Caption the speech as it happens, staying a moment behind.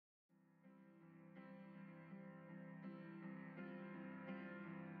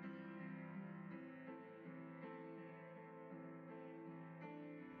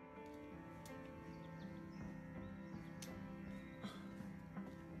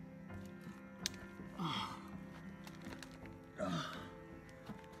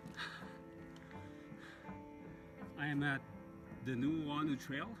I'm at the new Wanu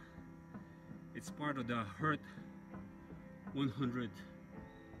Trail. It's part of the Hurt 100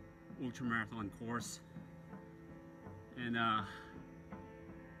 Ultramarathon course. And how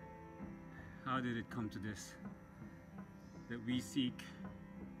did it come to this? That we seek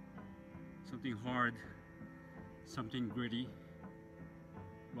something hard, something gritty.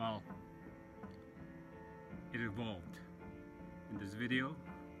 Well, it evolved. And this video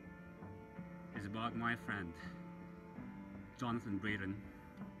is about my friend Jonathan Brayton,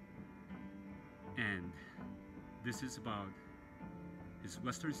 and this is about his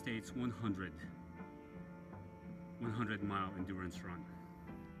Western States 100 mile endurance run.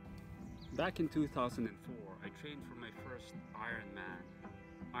 Back in 2004, I trained for my first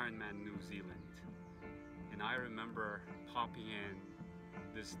Ironman New Zealand, and I remember popping in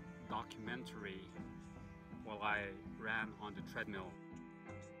this documentary while I ran on the treadmill,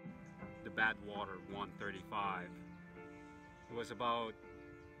 the Badwater 135. It was about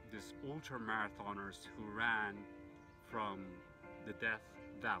these ultramarathoners who ran from the Death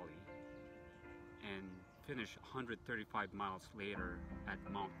Valley and finished 135 miles later at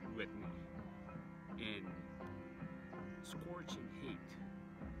Mount Whitney in scorching heat.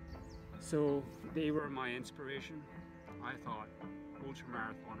 So they were my inspiration. I thought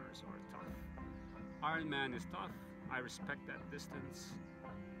ultramarathoners are tough. Ironman is tough. I respect that distance,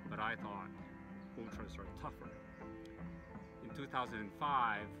 but I thought ultras are tougher. In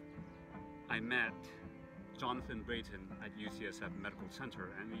 2005, I met Jonathan Brayton at UCSF Medical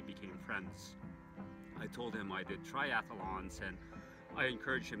Center and we became friends. I told him I did triathlons and I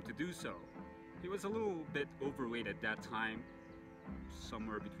encouraged him to do so. He was a little bit overweight at that time,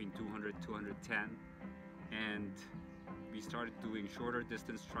 somewhere between 200 and 210, and we started doing shorter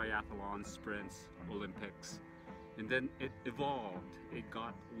distance triathlons, sprints, Olympics, and then it evolved. It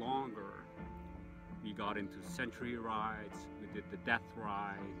got longer. We got into century rides, we did the death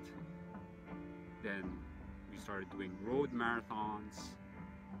ride, then we started doing road marathons,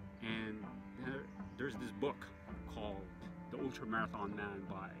 and there's this book called The Ultramarathon Man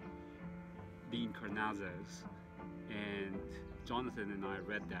by Dean Karnazes, and Jonathan and I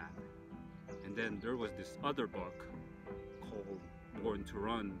read that. And then there was this other book called Born to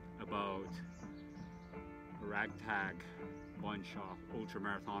Run about a ragtag bunch of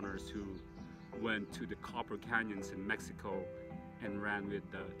ultramarathoners who went to the Copper Canyons in Mexico and ran with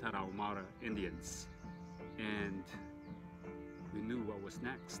the Tarahumara Indians. And we knew what was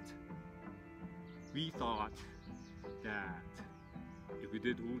next. We thought that if we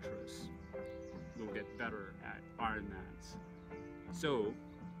did ultras, we'll get better at Ironmans. So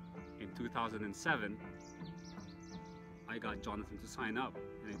in 2007, I got Jonathan to sign up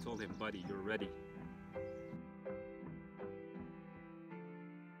and I told him, buddy, you're ready.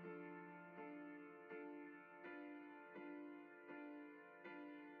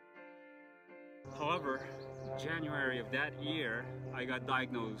 However, in January of that year, I got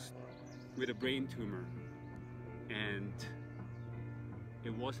diagnosed with a brain tumor, and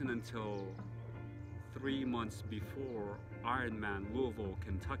it wasn't until 3 months before Ironman Louisville,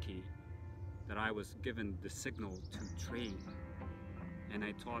 Kentucky, that I was given the signal to train. And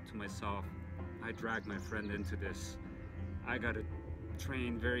I thought to myself, I dragged my friend into this. I gotta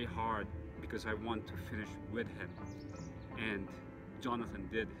train very hard because I want to finish with him. And Jonathan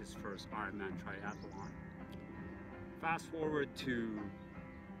did his first Ironman triathlon. Fast forward to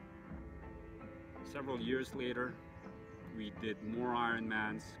several years later, we did more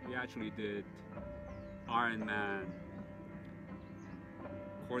Ironmans. We actually did Ironman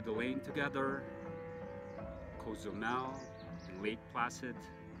Coeur d'Alene together, Cozumel, and Lake Placid.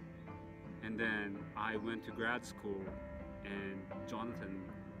 And then I went to grad school and Jonathan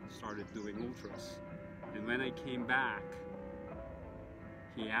started doing ultras. And when I came back,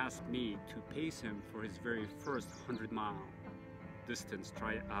 he asked me to pace him for his very first 100-mile distance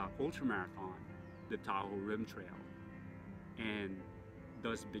ultramarathon, the Tahoe Rim Trail, and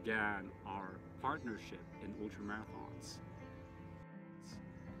thus began our partnership in ultramarathons.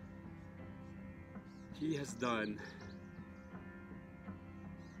 He has done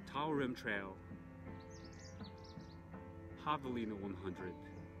Tahoe Rim Trail, Javelina 100,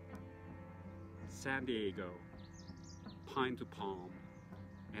 San Diego, Pine to Palm,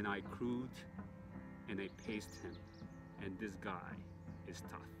 and I crewed and I paced him, and this guy is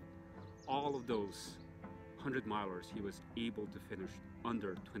tough. All of those 100-milers he was able to finish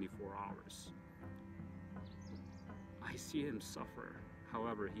under 24 hours. I see him suffer,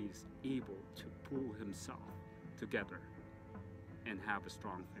 however he's able to pull himself together and have a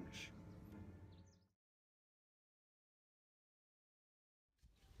strong finish.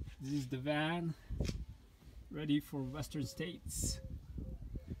 This is the van ready for Western States.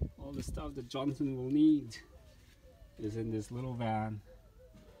 All the stuff that Jonathan will need is in this little van,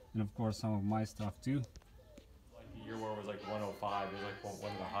 and of course some of my stuff too. Like the year where it was like 105, it was like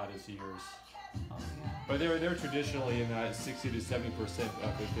one of the hottest years. But they're traditionally in that 60 to 70%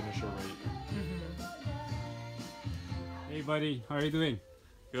 of the finisher rate. Hey buddy, how are you doing?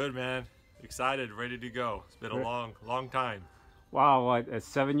 Good, man. Excited, ready to go. It's been a long time. Wow, what,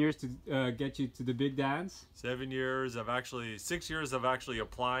 7 years to get you to the big dance? 7 years of 6 years of actually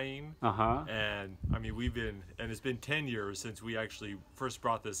applying. And I mean, it's been 10 years since we actually first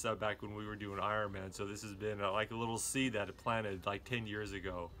brought this up back when we were doing Ironman. So this has been like a little seed that it planted like 10 years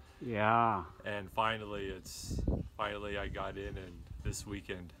ago. Yeah. And finally I got in, and this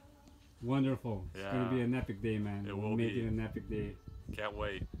weekend. Wonderful. It's Yeah. going to be an epic day, man. It will make be. it an epic day. Can't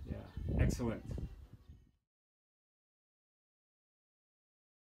wait. Yeah, excellent.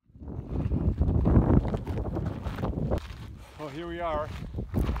 Well, here we are,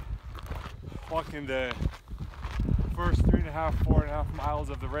 walking the first 4.5 miles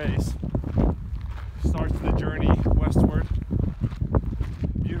of the race. Starts the journey westward.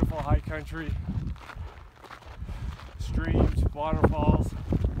 Beautiful high country, streams, waterfalls,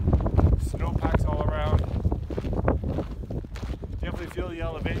 snowpacks all around. Definitely feel the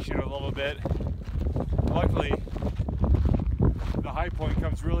elevation a little bit. Luckily, the high point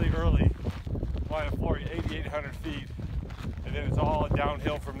comes really early, line of floor 8,800 feet, and then it's all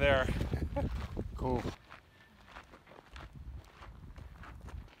downhill from there. Cool.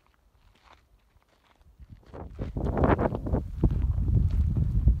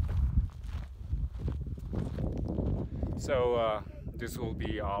 So this will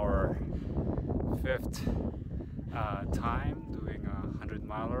be our 5th time doing a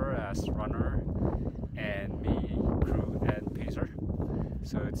 100-miler as runner and me, crew, and pacer.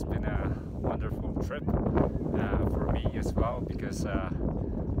 So it's been a wonderful trip for me as well, because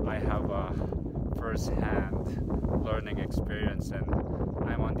I have a first-hand learning experience, and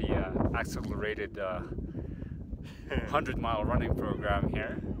I'm on the accelerated 100-mile running program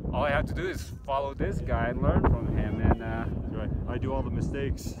here. All I have to do is follow this guy and learn from him, and Right. I do all the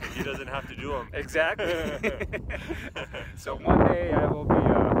mistakes. He doesn't have to do them. Exactly. So one day I will be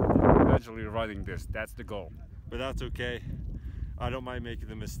eventually running this. That's the goal. But that's okay. I don't mind making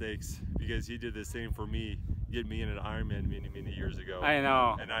the mistakes, because he did the same for me, get me in an Ironman many years ago. I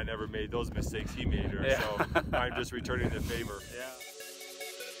know. And I never made those mistakes he made, Yeah. So I'm just returning the favor. Yeah.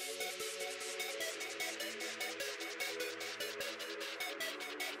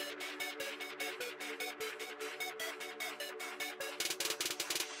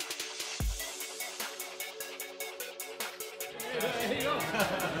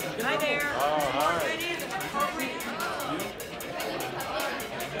 Hi there. Oh, hi.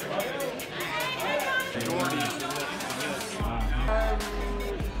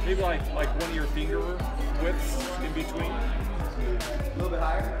 Maybe like one of your finger widths in between. A little bit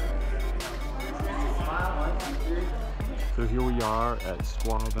higher. Smile, 1, 2, 3. So here we are at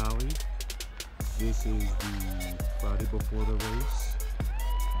Squaw Valley. This is the Friday before the race,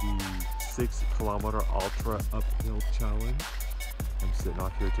 the 6-kilometer ultra uphill challenge. I'm sitting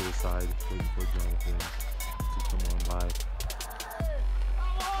off here to the side waiting for Jonathan to come on by.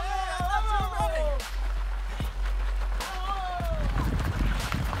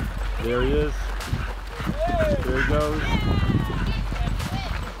 There he is. There he goes.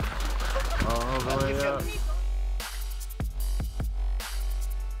 All the way up.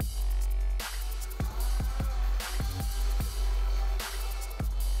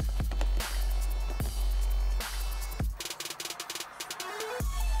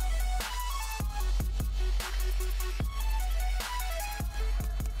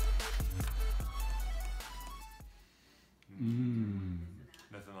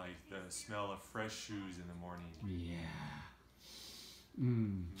 Nothing like the smell of fresh shoes in the morning. Yeah.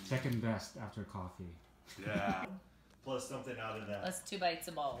 Second best after coffee. Yeah. Plus something out of that. That's 2 bites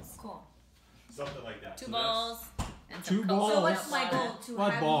of balls. Cool. Something like that. Two So balls and Two some balls? coconut So what's my water. goal? To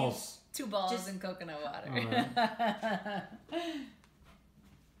What have balls? 2 balls Just- and coconut water.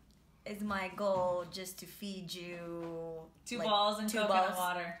 Is my goal just to feed you 2 like, balls and 2 coconut balls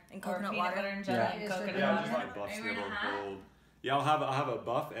water. and Or coconut peanut water? butter and jelly Yeah. and Is coconut there- Yeah, water. just like buff Are you snibble wearing a hat? gold. Yeah, I'll have a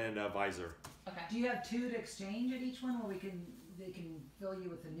buff and a visor. Okay. Do you have 2 to exchange at each one, where they can fill you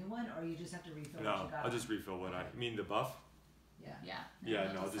with a new one, or you just have to refill what No, you got? I'll just refill what I mean. The buff. Yeah. Yeah. Yeah,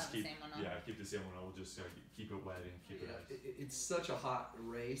 we'll no, I'll just have keep. the same one on. Yeah, keep the same one. I'll just keep it wet and keep it Yeah, nice. it's such a hot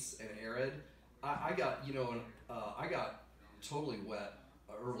race and arid. I got, I got totally wet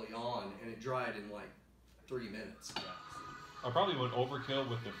early on, and it dried in like 3 minutes. I probably went overkill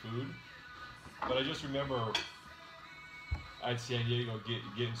with the food. But I just remember at San Diego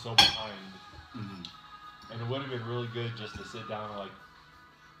getting so behind, and it would have been really good just to sit down and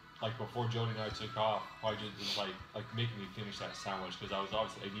like before Jody and I took off, probably just like making me finish that sandwich because I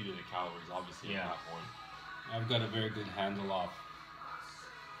needed the calories obviously at that point. I've got a very good handle of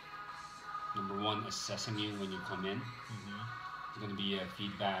number one, assessing you when you come in. It's going to be a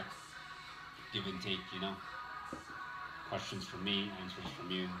feedback, give and take, you know. Questions from me, answers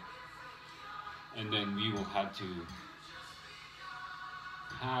from you. And then we will have to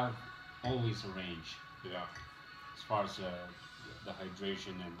have always a range. Yeah. As far as the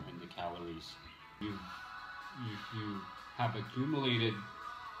hydration and the calories. You have accumulated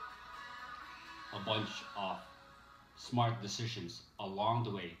a bunch of smart decisions along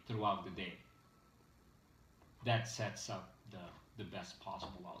the way throughout the day. That sets up the best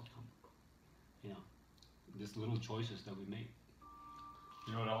possible outcome. You know, these little choices that we make.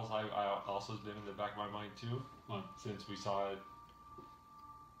 You know what else I also has been in the back of my mind too? What? Since we saw it,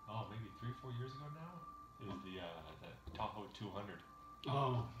 maybe 3-4 years ago now, is the Tahoe 200.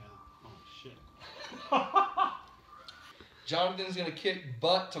 Oh, yeah. Oh, shit. Jonathan's gonna kick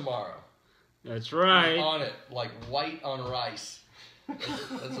butt tomorrow. That's right. He's on it, like white on rice.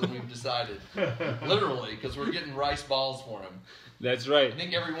 That's what we've decided. Literally, because we're getting rice balls for him. That's right. I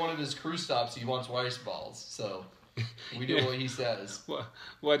think every one of his crew stops, he wants rice balls. So we do what he says.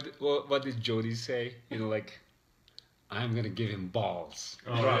 What did Jody say? You know, like, I'm gonna give him balls.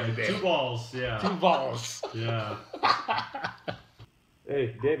 Oh, right. 2 balls, yeah. 2 balls. Yeah.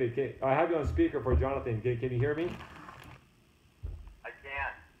 Hey, David, I have you on speaker for Jonathan. Can you hear me? I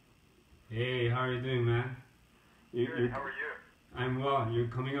can. Hey, how are you doing, man? Good. How are you? I'm well. You're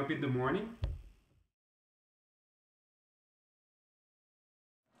coming up in the morning?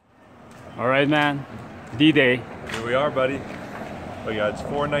 All right, man. D-Day. Here we are, buddy. Oh yeah, it's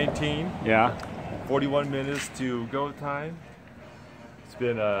 4:19. Yeah. 41 minutes to go time. It's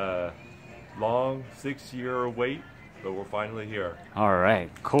been a long 6-year wait, but we're finally here. All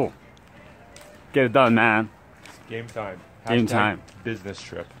right. Cool. Get it done, man. It's game time. Game time. Business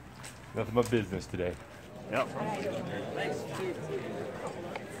trip. Nothing but business today. Yep.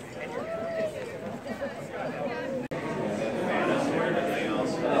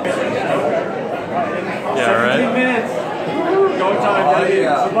 Yeah, right. 15 minutes. Go time, buddy.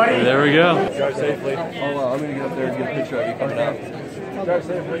 Somebody. There we go. Drive safely. I'm gonna get up there and get a picture of you coming out. Drive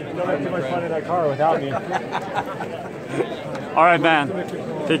safely. Don't have too much fun in that car without me. All right, man.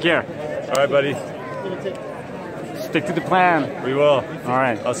 Take care. All right, buddy. Stick to the plan. We will. All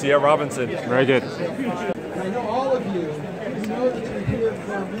right. I'll see you at Robinson. Very good. I know all of you. You know that you're here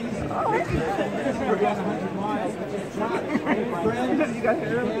for a reason. We're going 100 miles, but you're not. Friends,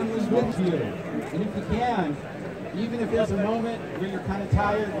 families with you. And if you can, even if there's a moment where you're kind of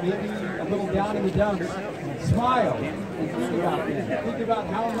tired, maybe a little down in the dumps, smile and think about it. Think about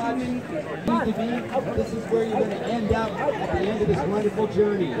how much you need to be. This is where you're going to end up at the end of this wonderful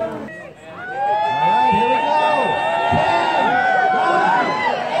journey. All right, here we go. 10, 9,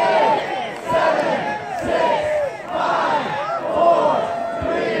 8, 7, 6, 5, 4,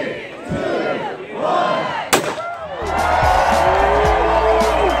 3, 2, 1.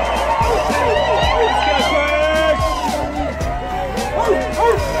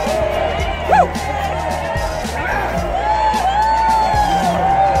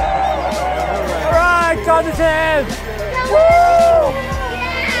 Jonathan! Woo!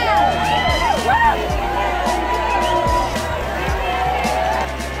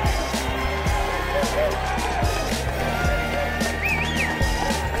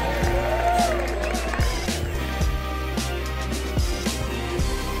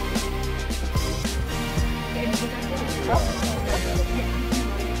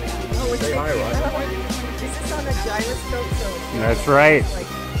 Say hi, Rod. Is this on a gyroscope? So That's right.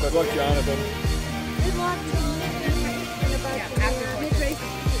 Good luck, Jonathan. good luck to you.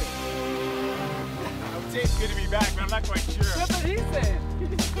 It's good to be back, but I'm not quite sure. That's what he said.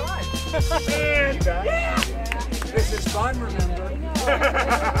 It's fun. Yeah. This is fun, remember?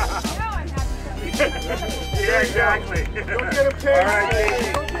 Yeah, exactly. Go get him, Casey. All right,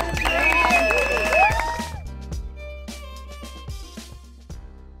 Casey.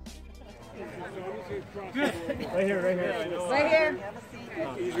 Right here, right here. Right here.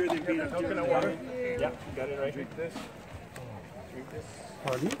 Easier than being a coconut water. Yeah, got it right. Drink this. Drink this.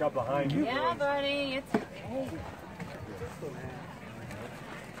 Pardon? Got behind you. Yeah, buddy. It's okay.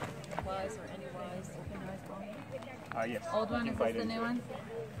 Wise or any wise? Yes. Old one? Is this the new one?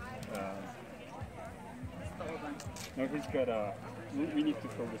 It's the old one. No, he's got we need to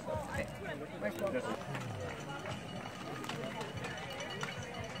fill this up. Okay. Where's the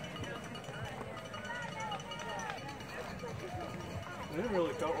I didn't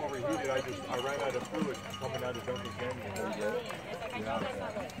really feel overheated. I ran out of fluid coming out of Duncan Canyon.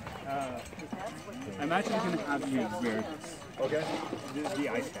 I'm actually going to have you wear Okay. the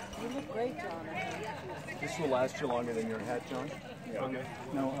ice cap. You look great, John. This will last you longer than your hat, John. Yeah. Okay.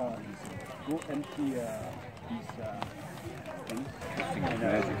 No, go empty these things.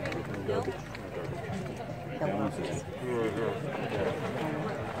 Balance it.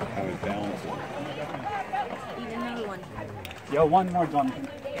 How it balances. Eat another one. Yeah, one more, Jonathan.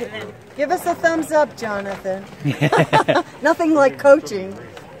 Give us a thumbs up, Jonathan. Nothing like coaching.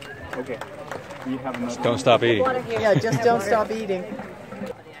 Okay. We have another. Don't stop eating. Yeah, just don't stop eating.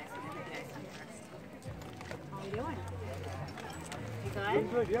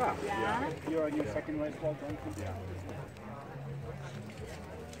 Good, yeah. You're on your second race, well, Jonathan. Yeah.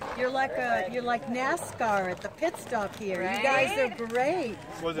 You're like NASCAR at the pit stop here. You guys are great.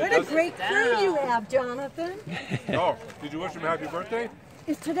 Was it What a just- great crew you have, Jonathan. Oh, did you wish him happy birthday?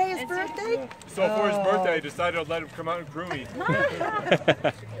 Is today his birthday? So for his birthday, I decided I'd let him come out and crew me.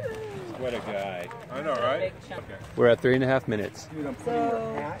 What a guy. I know, right? Okay. We're at 3.5 minutes. You're going to put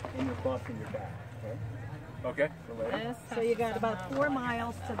your hat and your buff in your back. Okay. So you got about 4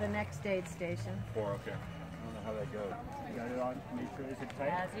 miles to the next aid station. 4, okay. I don't know how that goes. You got it on? Make sure is it tight?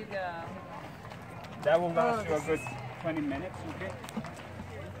 As you go. That will last you a good 20 minutes, okay?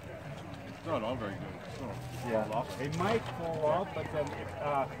 It's not all very good. It's not Yeah. fall off. It might fall off, but then if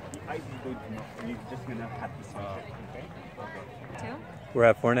the ice is good enough, you're just going to have to switch it, okay? We're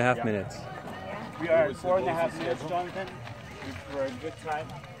at 4.5 minutes. We are at 4.5 minutes, Jonathan. We're a good time.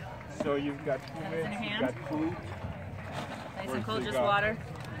 So you've got fluids, you've got food. Nice and cold, just water.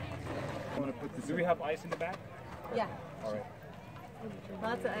 I want to put this. Do we have ice in the back? Yeah. All right.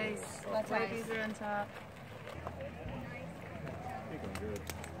 Lots of ice. Lots of ice. Babies are on top.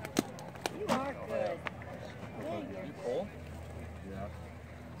 You are good. You cold? Yeah.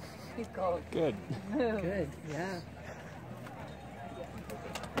 He's cold. Good. Good, yeah.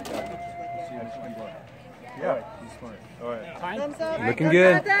 Yeah, he's smart. All right. Thumbs up. Looking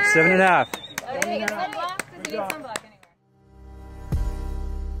good. 7.5. Hey, get sunblock. Does he need sunblock anywhere?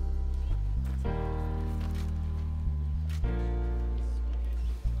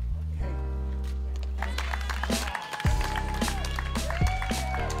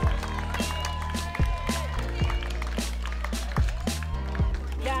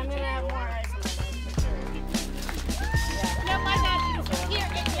 Yeah, I'm gonna have more ice.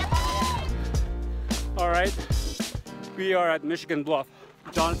 All right. We are at Michigan Bluff.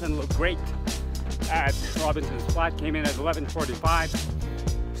 Jonathan looked great at Robinson's Flat. Came in at 11:45.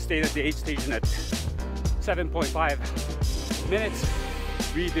 Stayed at the aid station at 7.5 minutes.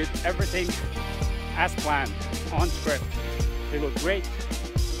 We did everything as planned, on script. They look great.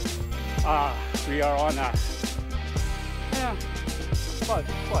 We are on a, what,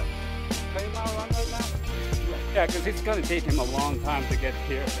 20-mile run right now? Yeah, because it's gonna take him a long time to get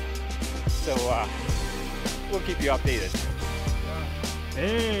here. So we'll keep you updated.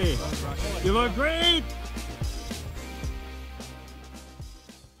 Hey, you look great!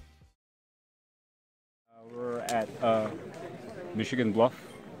 We're at Michigan Bluff.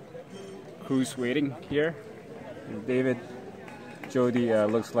 Crew's waiting here. David, Jody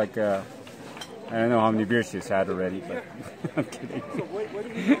looks like I don't know how many beers she's had already, but I'm kidding.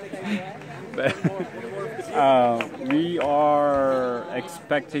 But, we are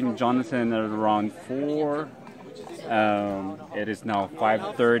expecting Jonathan at around 4. It is now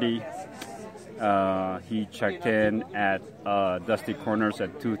 5:30. He checked in at Dusty Corners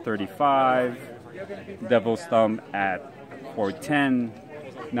at 2:35. Devil's Thumb at 4:10.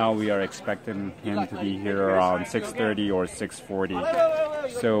 Now we are expecting him to be here around 6:30 or 6:40.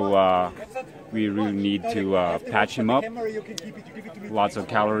 So we really need to patch him up. Lots of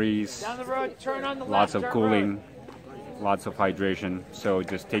calories, lots of cooling, lots of hydration. So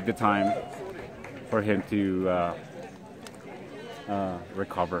just take the time for him to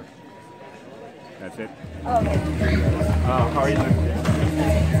recover. That's it. How are you doing?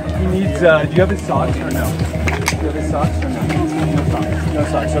 He needs, do you have his socks or no? Do you have his socks or no? No socks. No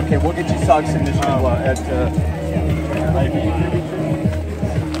socks. Okay, we'll get you socks in this at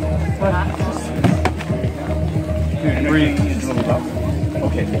breathe.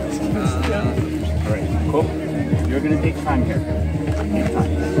 Okay. Alright, cool. You're gonna take time here. Take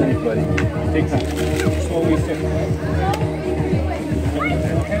time. Hey, buddy. Take time. Slowly sit.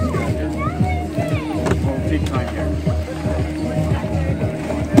 We'll take time here.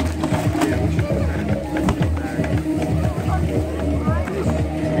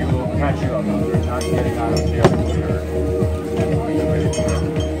 We will catch you up. You're not getting out of jail.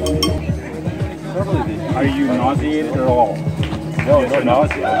 Are you not nauseated at all? No, no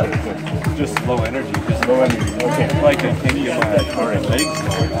nausea. Just low energy. Just low energy. Okay. Like a kidney of my current legs.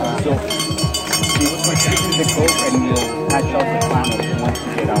 So, see, what's my second the coke and you'll patch out the planet once you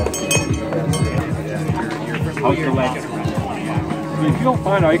get out of it. How's your legs? You feel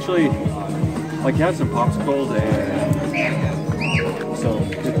fine. I actually, like, you had some popsicles and some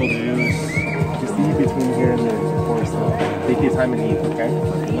pickle juice. Just eat between here and there, of course. Take your time and eat, okay?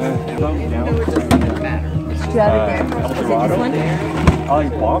 Thumbs down. Eldorado. I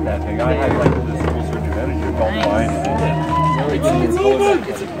like bombed that thing. I had like this full surge of energy. It felt fine.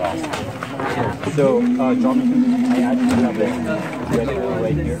 So, Jonathan, I actually have this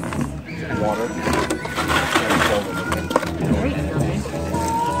right here. Water.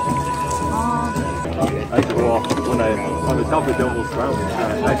 Actually, well, when I'm on the top of Devil's Ground,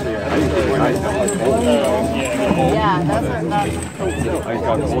 actually, I Yeah, that's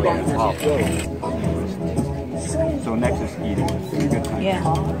got the hold on the top. So next is eating. Good time. Yeah.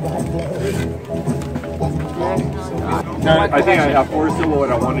 I think for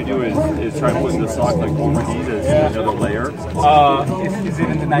what I want to do is try putting the sock like over these as another layer. Is it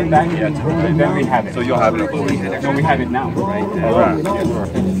in the night bag? Yeah, then we have it. So you'll have it. No, we have it now, right? Alright.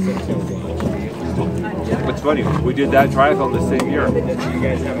 It's funny, we did that triathlon the same year.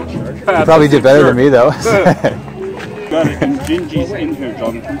 You probably did better than me though. Got it. And Gingy's in here,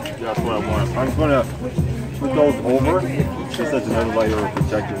 Jonathan. That's what I want. I'm gonna put those over, just as another layer of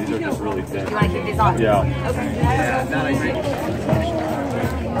protector. These are just really thin. You want to keep these on? Yeah. Okay.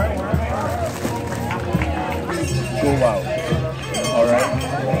 Go out. Alright.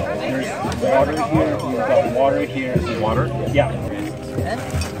 There's water here. You've got water here. This is water? Yeah.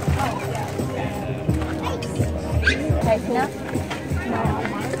 Okay, now?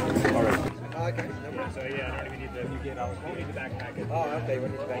 Alright. Okay. So yeah, we need the backpack. Oh, okay. We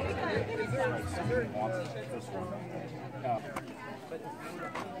need the backpack.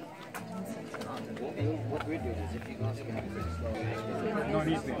 What we do is if you go to the no, it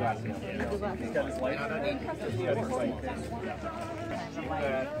needs to be glass. He's got his light. He's got his light.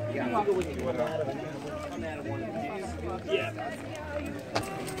 Yeah.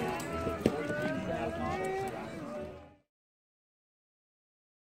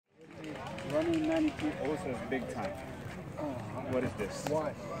 Running 90 feet also is big time. What is this?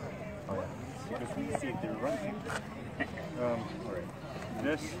 Why? Because we see they're running. Alright.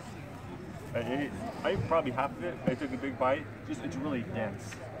 This, I ate probably half of it. I took a big bite. It's really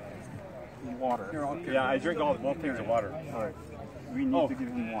dense. Water. Yeah, I drink both things of water. Alright. We need to give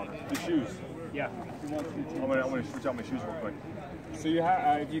him water. The shoes. Yeah. I'm gonna switch out my shoes real quick. So you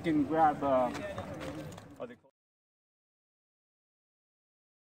have, if you can grab.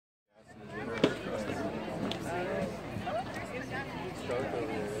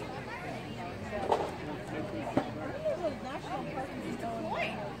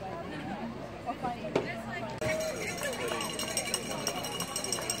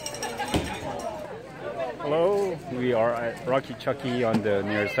 Hello, we are at Rocky Chucky on the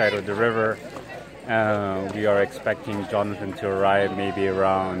near side of the river. We are expecting Jonathan to arrive maybe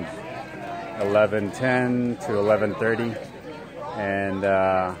around 11:10 to 11:30, and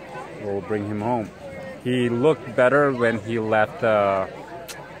we'll bring him home. He looked better when he left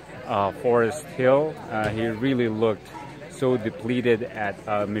Forest Hill. He really looked so depleted at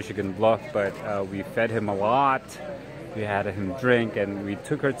Michigan Bluff, but we fed him a lot. We had him drink, and we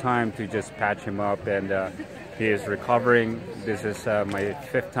took our time to just patch him up, and he is recovering. This is my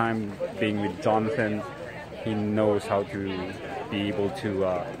 5th time being with Jonathan. He knows how to be able to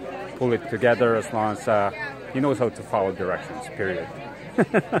pull it together as long as he knows how to follow directions, period.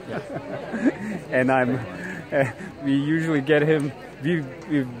 And we usually get him, we've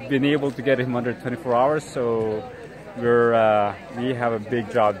been able to get him under 24 hours, so we have a big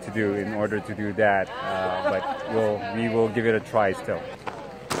job to do in order to do that, but we will give it a try still.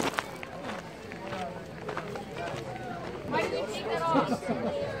 I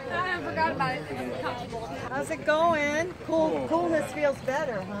forgot about it. How's it going? Coolness feels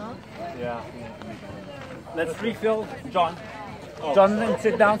better, huh? Yeah. Let's refill, John. Jonathan,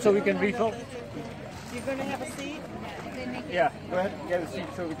 sit down so we can refill. You're going to have a seat? Yeah, go ahead, get a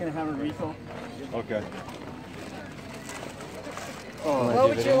seat so we can have a refill. Okay. What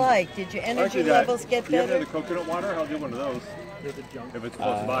would you like? Did your energy levels get Do you better? have the coconut water? I'll do one of those. If it's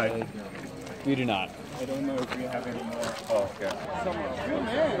close by. We do not. I don't know if we have any more. Oh, okay.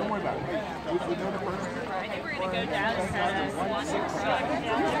 Don't worry about it. We know the first. I think we're going to go down and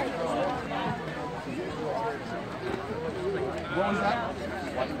What was that?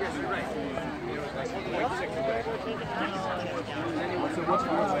 Thank you.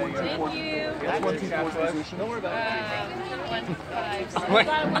 That's 124 position. Don't worry about it. 1-5.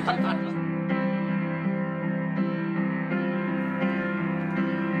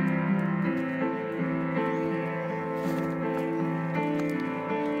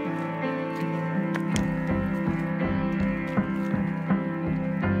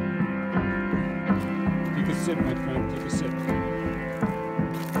 Take a sip, my friend, take a sip. There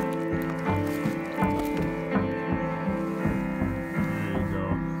you go.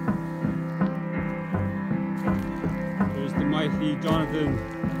 There's the mighty Jonathan.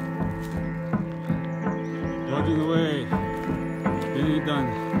 Plugging away. Getting it done.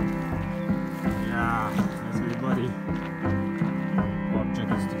 Yeah, that's my buddy.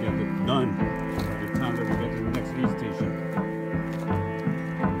 Object is to get it done by the time that we get to the next aid station.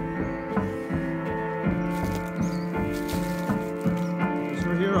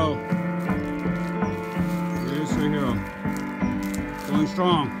 Hero. Here's your hero. Going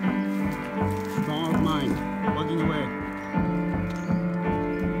strong. Strong of mind. Bugging away.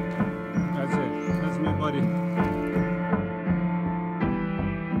 That's it. That's my buddy.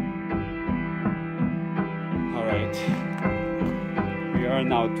 Alright. We are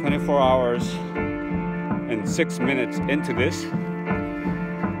now 24 hours and 6 minutes into this.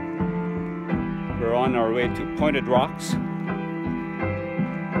 We're on our way to Pointed Rocks.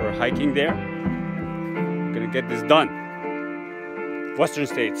 We're hiking there. We're gonna get this done. Western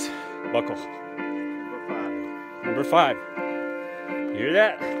States, buckle. Number 5. Hear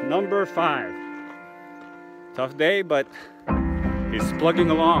that? Number 5. Tough day, but he's plugging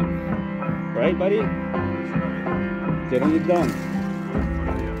along. Right, buddy? Getting it done.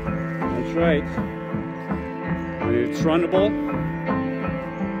 That's right. When it's runnable,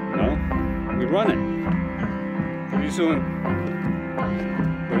 we run it. Pretty soon.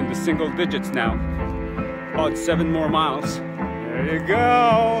 We're in the single digits now. About 7 more miles. There you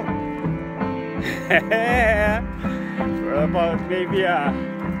go. We're about maybe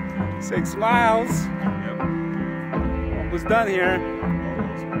 6 miles. Almost done here.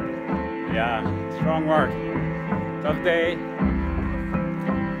 Yeah, strong work. Tough day.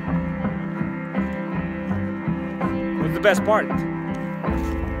 What's the best part?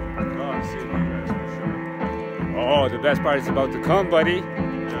 Oh, the best part is about to come, buddy.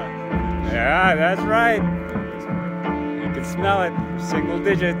 Yeah, that's right. You can smell it. Single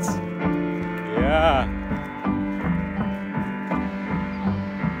digits. Yeah.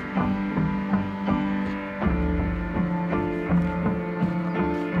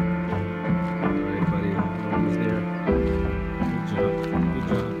 Alright, buddy. Almost there. Good job. Good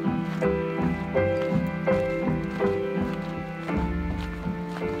job.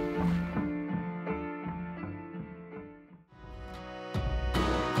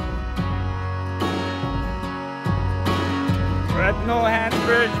 We're at No Hands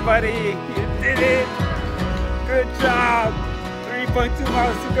Bridge, buddy. You did it. Good job. 3.2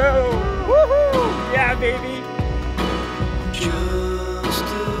 miles to go. Woohoo! Yeah, baby. Just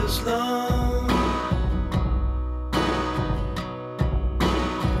as long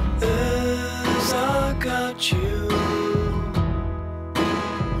as I got you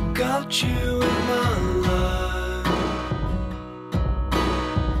in my life.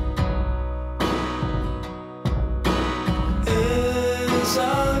 As I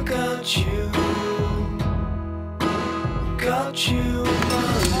got you in my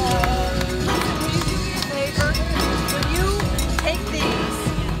life. Will you do me a favor? Will you take these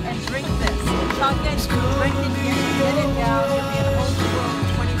and drink this? Chug it, drink it, get it down. You'll be at home for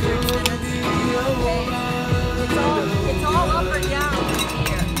 20, 30 minutes. Okay? It's all up or down from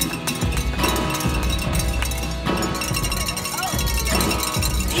here.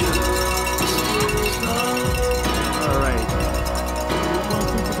 All right.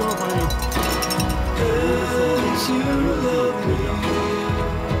 2.2 to go, buddy. You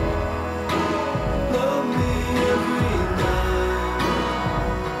love me every night.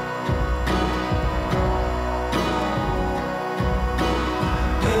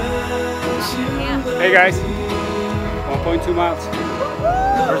 Hey guys, 1.2 miles.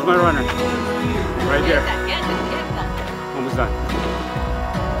 Where's my runner? Right there. Almost done.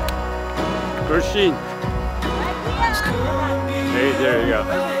 Gershine. Hey, there you go.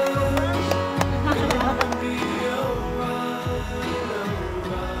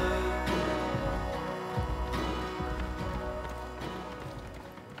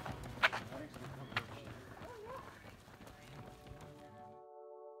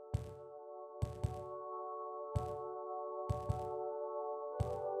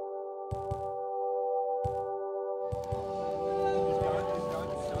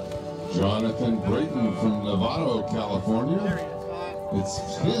 Jonathan Brayton from Novato, California.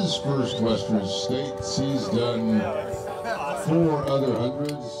 It's his first Western States. He's done 4 other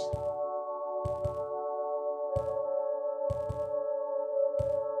hundreds.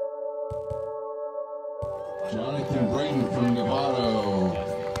 Jonathan Brayton from Novato.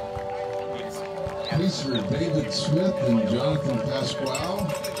 Pacer David Smith and Jonathan Pasquale.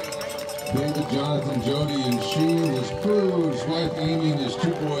 David, Jonathan, Jody, and Sheen, his crew, his wife Amy, and his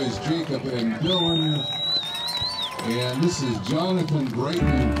 2 boys Jacob and Dylan. And this is Jonathan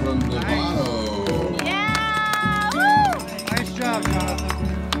Brayton from Novato. Yeah! Woo! Nice job, Jonathan.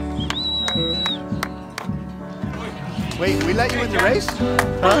 Wait, we let you in the race?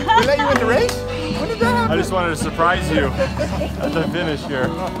 Huh? We let you in the race? When did that happen? I just wanted to surprise you at the finish here.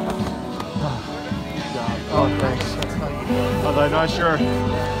 Oh, thanks. Although I'm not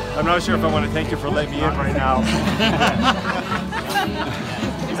sure if I want to thank you for letting me in right now.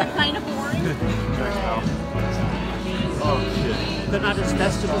 Is it kind of boring? Oh shit. They're not as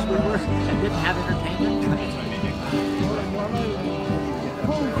festive as we were and didn't have entertainment.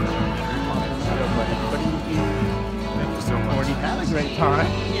 Thank you so much. Already had a great time.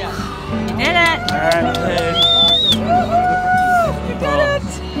 Yeah. You did it! You did it!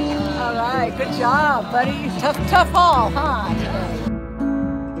 All right, good job, buddy. Tough haul, huh?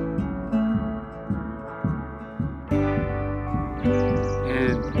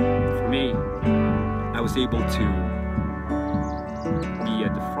 And for me, I was able to be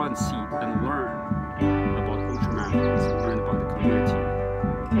at the front seat and learn about ultramarathons, learn about the community.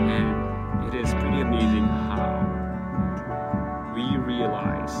 And it is pretty amazing how we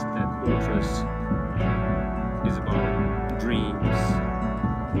realize that ultras is about dreams,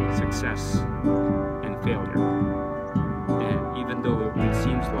 success, and failure. And even though it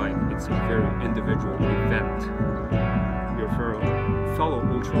seems like it's a very individual event, your fellow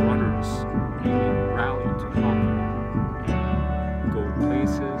ultra runners rally to help you go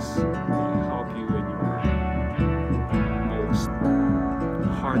places, to help you in your most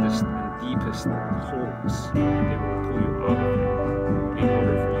hardest and deepest holes. They will pull you out of it in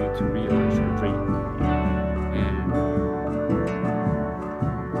order for you to realize your dream. And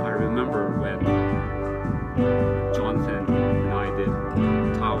I remember when Jonathan and I did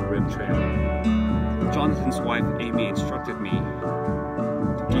Tahoe Rim Trail. Jonathan's wife Amy instructed me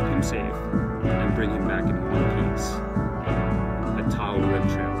to keep him safe and bring him back in one piece at Tahoe Rim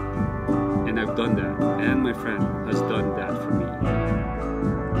Trail. And I've done that, and my friend has done that for me.